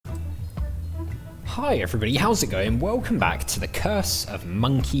Hi everybody, how's it going? Welcome back to the Curse of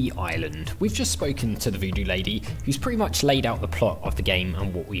Monkey Island. We've just spoken to the Voodoo Lady, who's pretty much laid out the plot of the game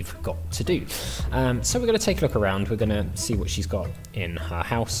and what we've got to do. So we're going to take a look around, we're going to see what she's got in her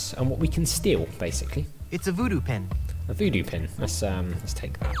house and what we can steal, basically. It's a voodoo pin. A voodoo pin. Let's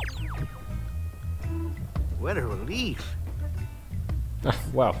take that. What a relief.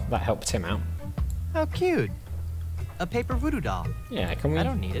 Well, that helped him out. How cute. A paper voodoo doll. Yeah, can we? I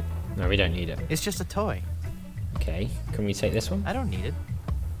don't need it. No, we don't need it. It's just a toy. Okay, can we take this one? I don't need it.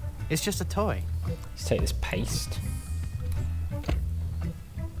 It's just a toy. Let's take this paste.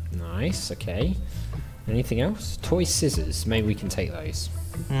 Nice, okay. Anything else? Toy scissors. Maybe we can take those.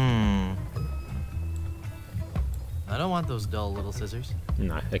 I don't want those dull little scissors.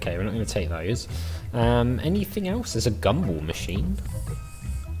 No, okay, we're not going to take those. Anything else? There's a gumball machine.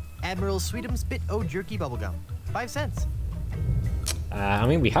 Admiral Sweetums Bit O Jerky Bubblegum. 5 cents. I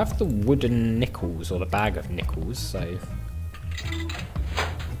mean, we have the wooden nickels, or the bag of nickels, so...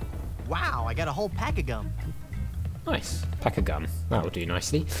 Wow, I got a whole pack of gum. Nice. Pack of gum. That'll do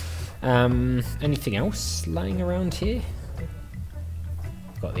nicely. Anything else lying around here?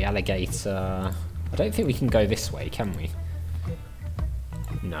 Got the alligator. I don't think we can go this way, can we?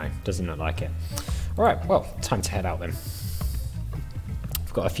 No, doesn't look like it. Alright, well, time to head out then.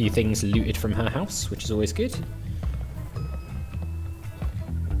 We've got a few things looted from her house, which is always good.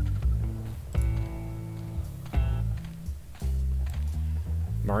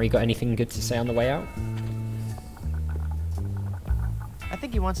 Murray, got anything good to say on the way out? I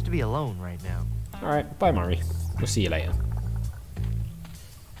think he wants to be alone right now. Alright, bye Murray. We'll see you later.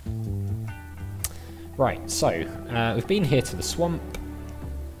 Right, so, we've been here to the swamp.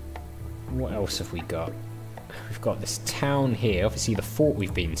 What else have we got? We've got this town here, obviously the fort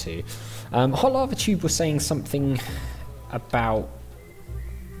we've been to. Hot Lava Tube was saying something about...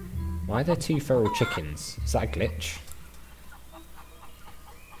 Why are there 2 feral chickens? Is that a glitch?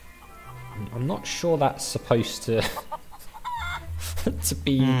 I'm not sure that's supposed to to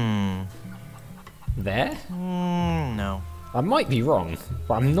be there. No. I might be wrong,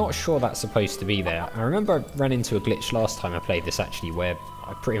 but I'm not sure that's supposed to be there. I remember I ran into a glitch last time I played this actually, where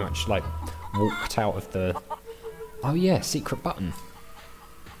I pretty much like walked out of the... Oh yeah, secret button.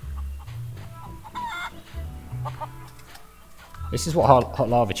 This is what Hot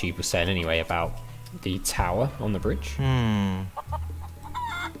Lava Tube was saying anyway about the tower on the bridge.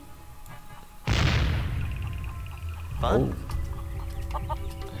 Fun. Oh.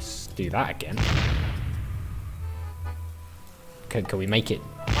 Let's do that again. Can we make it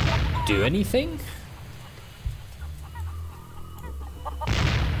do anything?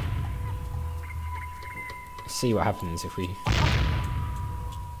 Let's see what happens if we...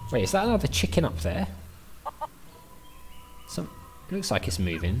 Wait, is that another chicken up there? It looks like it's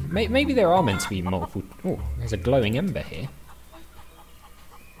moving. Maybe there are meant to be multiple... Oh, there's a glowing ember here.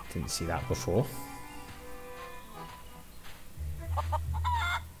 Didn't see that before.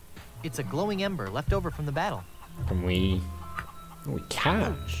 It's a glowing ember left over from the battle. Can we... Oh, we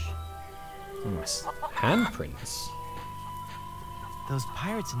can. Oh, nice. Handprints. Those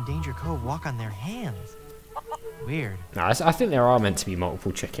pirates in Danger Cove walk on their hands. Weird. No, I think there are meant to be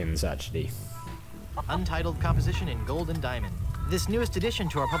multiple chickens, actually. Untitled composition in gold and diamond. This newest addition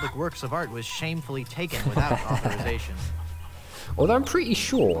to our public works of art was shamefully taken without authorization. Although I'm pretty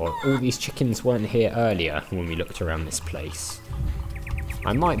sure all these chickens weren't here earlier when we looked around this place.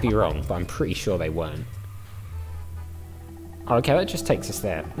 I might be wrong, but I'm pretty sure they weren't. Oh, okay, that just takes us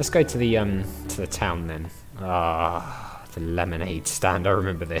there. Let's go to the town then. Ah, the lemonade stand. I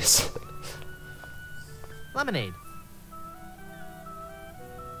remember this. Lemonade.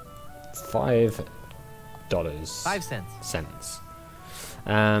 $5. 5 cents.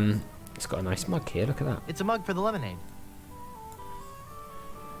 It's got a nice mug here. Look at that. It's a mug for the lemonade.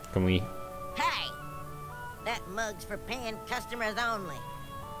 Can we? Hey, that mug's for paying customers only.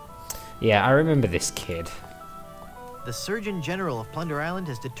 Yeah, I remember this kid. The Surgeon General of Plunder Island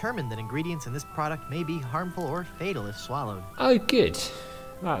has determined that ingredients in this product may be harmful or fatal if swallowed. Oh, good.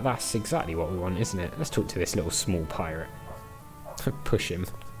 That's exactly what we want, isn't it? Let's talk to this little small pirate. Push him.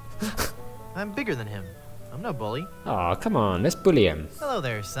 I'm bigger than him. I'm no bully. Oh, come on. Let's bully him. Hello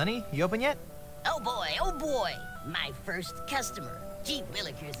there, Sonny. You open yet? Oh boy, my first customer. Gee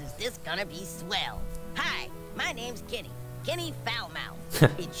willikers, is this gonna be swell. Hi, my name's Kenny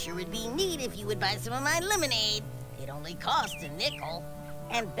Foulmouth. It sure would be neat if you would buy some of my lemonade. It only costs a nickel.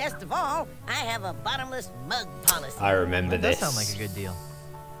 And best of all, I have a bottomless mug policy. I remember this. That sounds like a good deal.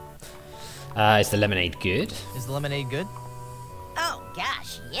 Is the lemonade good? Is the lemonade good? Oh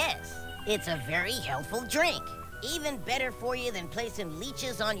gosh, yes. It's a very healthful drink. Even better for you than placing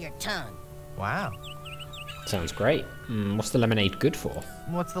leeches on your tongue. Wow. Sounds great. What's the lemonade good for?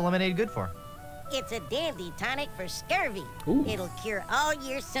 What's the lemonade good for? It's a dandy tonic for scurvy. Ooh. It'll cure all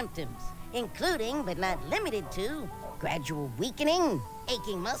your symptoms, including but not limited to gradual weakening,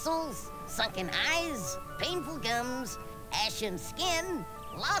 aching muscles, sunken eyes, painful gums, ashen skin,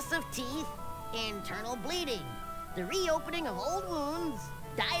 loss of teeth, internal bleeding, the reopening of old wounds,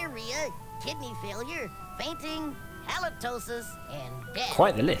 diarrhea, kidney failure, fainting, halitosis, and death.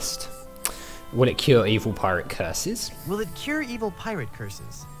 Quite the list. Will it cure evil pirate curses? Will it cure evil pirate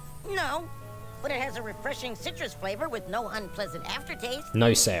curses? No, but it has a refreshing citrus flavor with no unpleasant aftertaste.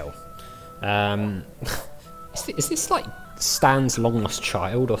 No sale. Is this like Stan's long lost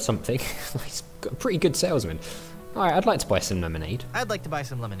child or something? He's got a pretty good salesman. Alright, I'd like to buy some lemonade. I'd like to buy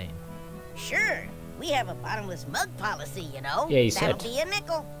some lemonade. Sure, we have a bottomless mug policy, you know. Yeah, you That'll said. be a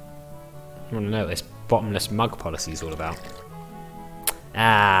nickel. I want to know what this bottomless mug policy is all about.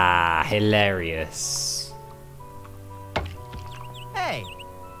 Ah, hilarious. Hey,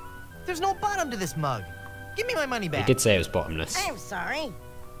 there's no bottom to this mug. Give me my money He back. did say it was bottomless. I'm sorry.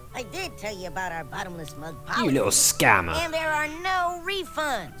 I did tell you about our bottomless mug policy. You little scammer. And there are no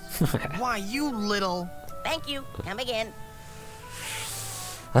refunds. Why, you little... Thank you. Come again.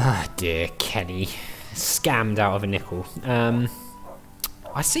 Ah, dear Kenny. Scammed out of a nickel.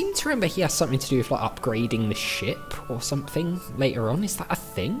 I seem to remember he has something to do with like upgrading the ship or something later on. Is that a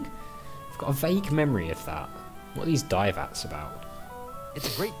thing? I've got a vague memory of that. What are these dye vats about?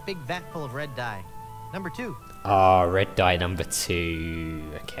 It's a great big vat full of red dye. Number 2. Ah, red dye number 2.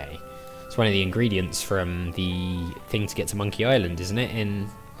 Okay. It's one of the ingredients from the thing to get to Monkey Island, isn't it?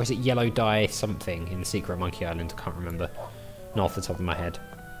 Or is it yellow dye something in the Secret Monkey Island? I can't remember. Not off the top of my head.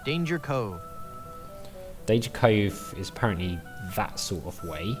 Danger Cove. Danger Cove is apparently that sort of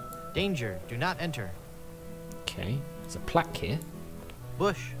way. Danger, do not enter. Okay. There's a plaque here.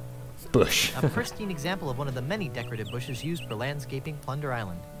 Bush. Bush. A pristine example of one of the many decorative bushes used for landscaping Plunder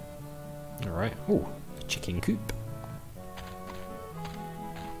Island. Alright. Ooh, a chicken coop.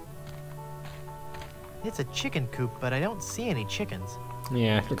 It's a chicken coop, but I don't see any chickens.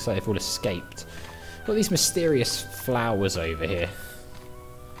 Yeah, looks like they've all escaped. Got these mysterious flowers over here.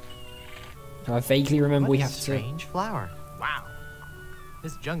 I vaguely remember What we a have to... strange flower. Wow.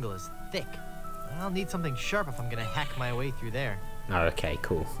 This jungle is thick. I'll need something sharp if I'm gonna hack my way through there. Oh, okay,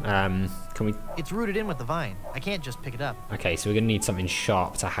 cool. Can we... It's rooted in with the vine. I can't just pick it up. Okay, so we're going to need something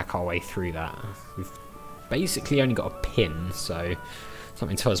sharp to hack our way through that. We've basically only got a pin, so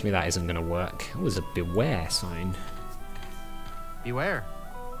something tells me that isn't going to work. Oh, there's a beware sign. Beware.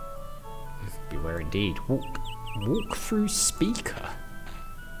 Beware indeed. Walk through speaker.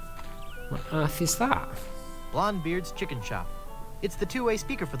 What on earth is that? Blondebeard's Chicken Shop. It's the two-way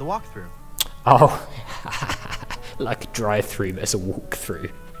speaker for the walkthrough. Oh, like a drive-through, but it's a walk-through.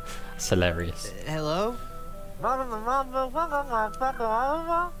 It's hilarious. Hello? I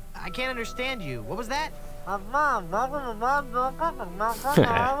can't understand you. What was that?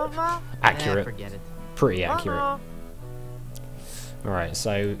 Accurate. Forget it. Pretty accurate. Alright,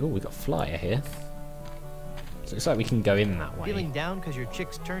 so... Oh, we got a flyer here. So it looks like we can go in that way. Feeling down because your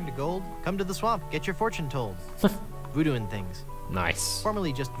chicks turned to gold? Come to the swamp. Get your fortune told. Voodoo and things. Nice.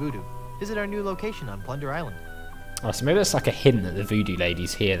 Formerly just Voodoo. Visit our new location on Plunder Island. Oh, so maybe that's like a hint that the Voodoo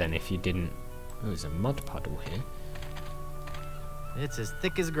Lady's here then if you didn't... Oh, there's a mud puddle here. It's as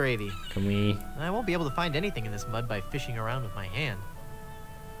thick as gravy. Can we... I won't be able to find anything in this mud by fishing around with my hand.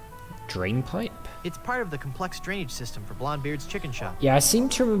 Drain pipe? It's part of the complex drainage system for Blondebeard's Chicken Shop. Yeah, I seem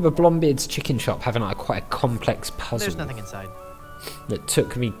to remember Blondebeard's Chicken Shop having like quite a complex puzzle. There's nothing inside. That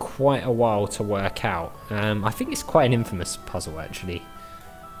took me quite a while to work out. I think it's quite an infamous puzzle actually.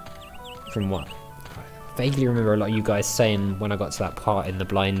 From what I vaguely remember a lot of you guys saying when I got to that part in the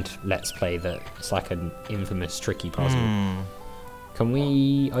blind Let's Play that it's like an infamous tricky puzzle. Can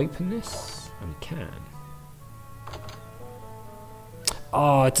we open this? Oh, we can.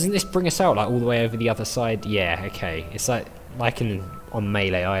 Oh, doesn't this bring us out like all the way over the other side? Yeah, okay. It's like on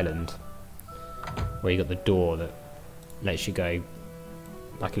Melee Island, where you got the door that lets you go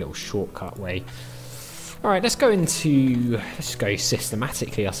like a little shortcut way. Alright, let's go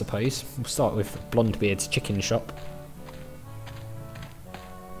systematically, I suppose. We'll start with Blondebeard's Chicken Shop.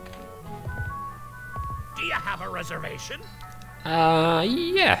 Do you have a reservation?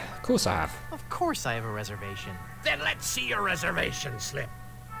 Yeah, of course I have. Of course I have a reservation. Then let's see your reservation slip.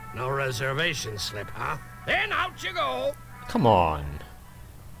 No reservation slip, huh? Then out you go. Come on.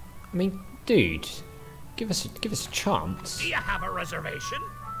 I mean, dude, give us a chance. Do you have a reservation?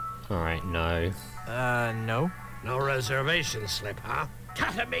 Alright, no. No. No reservation slip, huh?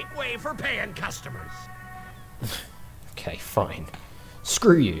 Gotta make way for paying customers. Okay, fine.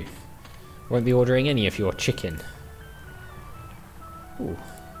 Screw you. Won't be ordering any of your chicken. Ooh.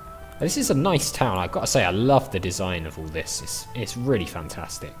 This is a nice town. I've got to say, I love the design of all this. It's really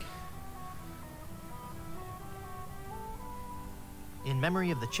fantastic. In memory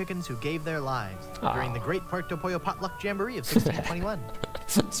of the chickens who gave their lives during the Great Puerto Pollo Potluck Jamboree of 1621.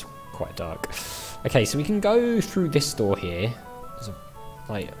 It's quite dark. Okay, so we can go through this door here. There's a,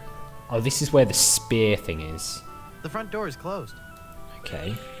 like, oh, this is where the spear thing is. The front door is closed.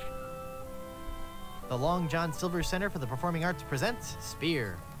 Okay. The Long John Silver Center for the Performing Arts presents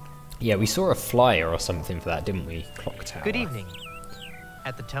Spear. Yeah, we saw a flyer or something for that, didn't we? Clock tower. Good evening.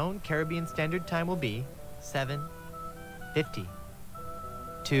 At the tone, Caribbean Standard Time will be 7:50,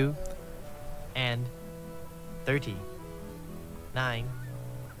 2, and 39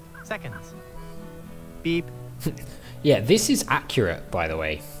 seconds. Beep. Yeah, this is accurate, by the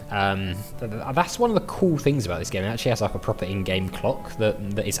way. That's one of the cool things about this game. It actually has like a proper in-game clock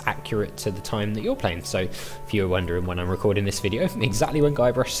that is accurate to the time that you're playing. So if you're wondering when I'm recording this video, exactly when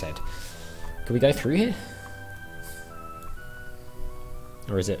Guybrush said. Can we go through here?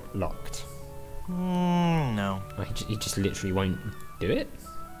 Or is it locked? No. Oh, he just literally won't do it?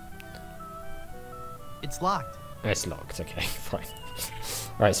 It's locked. Oh, it's locked, okay, fine.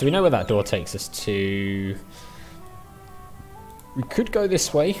 Alright, so we know where that door takes us to. We could go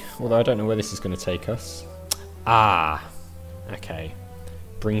this way, although I don't know where this is going to take us. Ah, okay.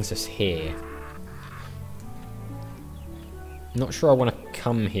 Brings us here. Not sure I want to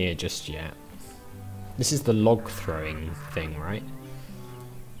come here just yet. This is the log throwing thing, right?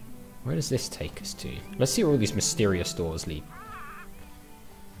 Where does this take us to? Let's see where all these mysterious doors lead.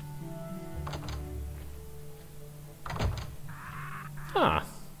 Ah.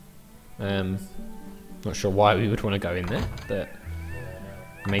 Not sure why we would want to go in there, but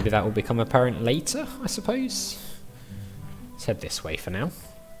maybe that will become apparent later, I suppose. Let's head this way for now.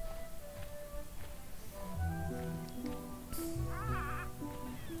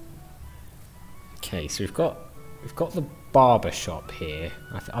 Okay, so we've got the barber shop here.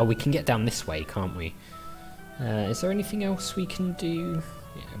 Oh, we can get down this way, can't we? Is there anything else we can do?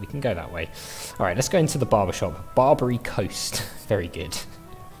 Yeah, we can go that way. Alright, let's go into the barber shop. Barbary Coast. Very good.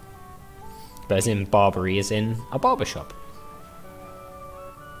 But as in Barbary as in a barber shop.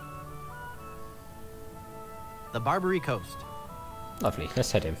 The Barbary Coast. Lovely,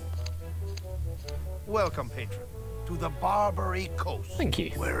 let's head in. Welcome, patron, to the Barbary Coast. Thank you.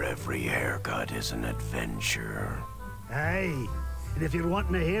 Where every haircut is an adventure. Aye, and if you're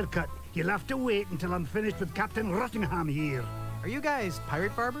wanting a haircut, you'll have to wait until I'm finished with Captain Rottingham here. Are you guys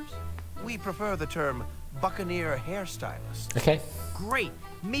pirate barbers? We prefer the term buccaneer hairstylist. Okay. Great.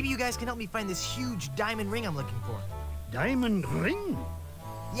 Maybe you guys can help me find this huge diamond ring I'm looking for. Diamond ring?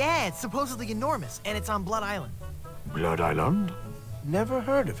 Yeah, it's supposedly enormous, and it's on Blood Island. Blood Island? Never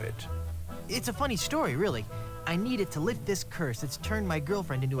heard of it. It's a funny story, really. I need it to lift this curse that's turned my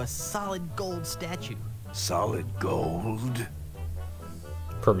girlfriend into a solid gold statue. Solid gold?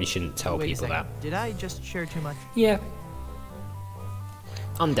 Probably shouldn't tell Wait a people second. that. Did I just share too much? Yeah.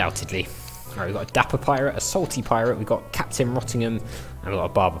 Undoubtedly. Alright, we've got a dapper pirate, a salty pirate, we've got Captain Rottingham, and we've got a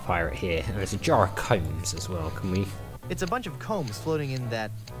barber pirate here. And there's a jar of combs as well, can we? It's a bunch of combs floating in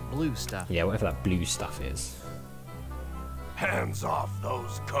that blue stuff. Yeah, whatever that blue stuff is. Hands off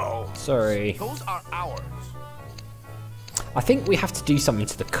those combs. Sorry. Those are ours. I think we have to do something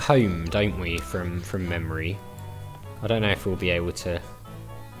to the comb, don't we, from memory. I don't know if we'll be able to...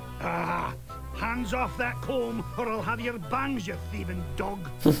 Ah, hands off that comb or I'll have your bangs, you thieving dog.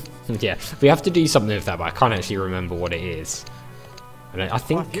 Yeah, we have to do something with that, but I can't actually remember what it is. And I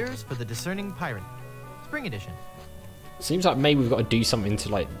think... Here's for the discerning pirate. Spring edition. Seems like maybe we've got to do something to,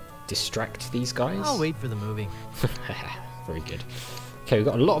 like, distract these guys. I'll wait for the movie. Very good. Okay, we've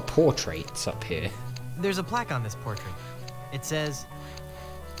got a lot of portraits up here. There's a plaque on this portrait. It says,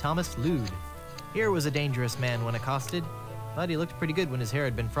 Thomas Lude. Here was a dangerous man when accosted, but he looked pretty good when his hair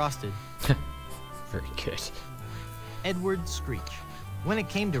had been frosted. Very good. Edward Screech. When it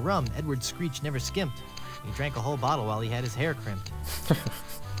came to rum, Edward Screech never skimped. He drank a whole bottle while he had his hair crimped.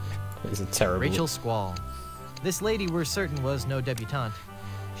 It's a terrible... Rachel Squall. This lady we're certain was no debutante.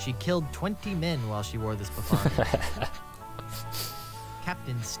 She killed 20 men while she wore this bouffant.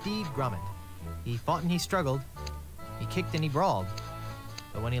 Captain Stede Grommet. He fought and he struggled. He kicked and he brawled.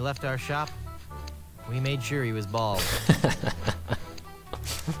 But when he left our shop, we made sure he was bald.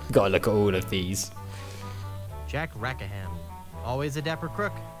 Gotta look at all of these. Jack Rackham. Always a dapper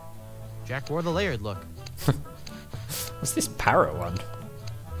crook. Jack wore the layered look. What's this parrot one?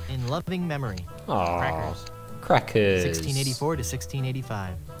 In loving memory. Aww. Crackers. Crackers. 1684 to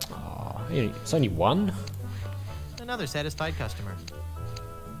 1685. Aww, it's only one? Another satisfied customer.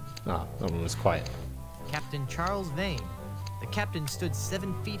 Ah, that one was quiet. Captain Charles Vane. The captain stood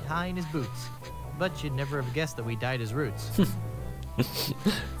 7 feet high in his boots, but you'd never have guessed that we dyed his roots.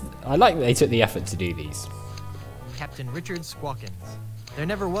 I like that they took the effort to do these. Captain Richard Squawkins. There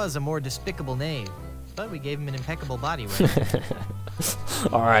never was a more despicable knave, but we gave him an impeccable body weight.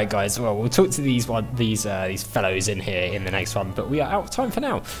 All right, guys. Well, we'll talk to these fellows in here in the next one, but we are out of time for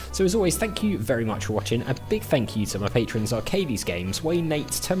now. So as always, thank you very much for watching. A big thank you to my patrons: Arcades Games, Wayne, Nate,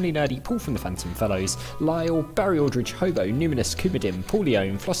 Terminally Nerdy, Paul from the Phantom Fellows, Lyle, Barry Aldridge, Hobo, Numinous, Kumadim, Paul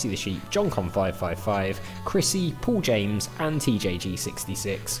Leone, Flossie the Sheep, JohnCon555, Chrissy, Paul James, and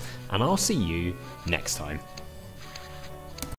TJG66. And I'll see you next time.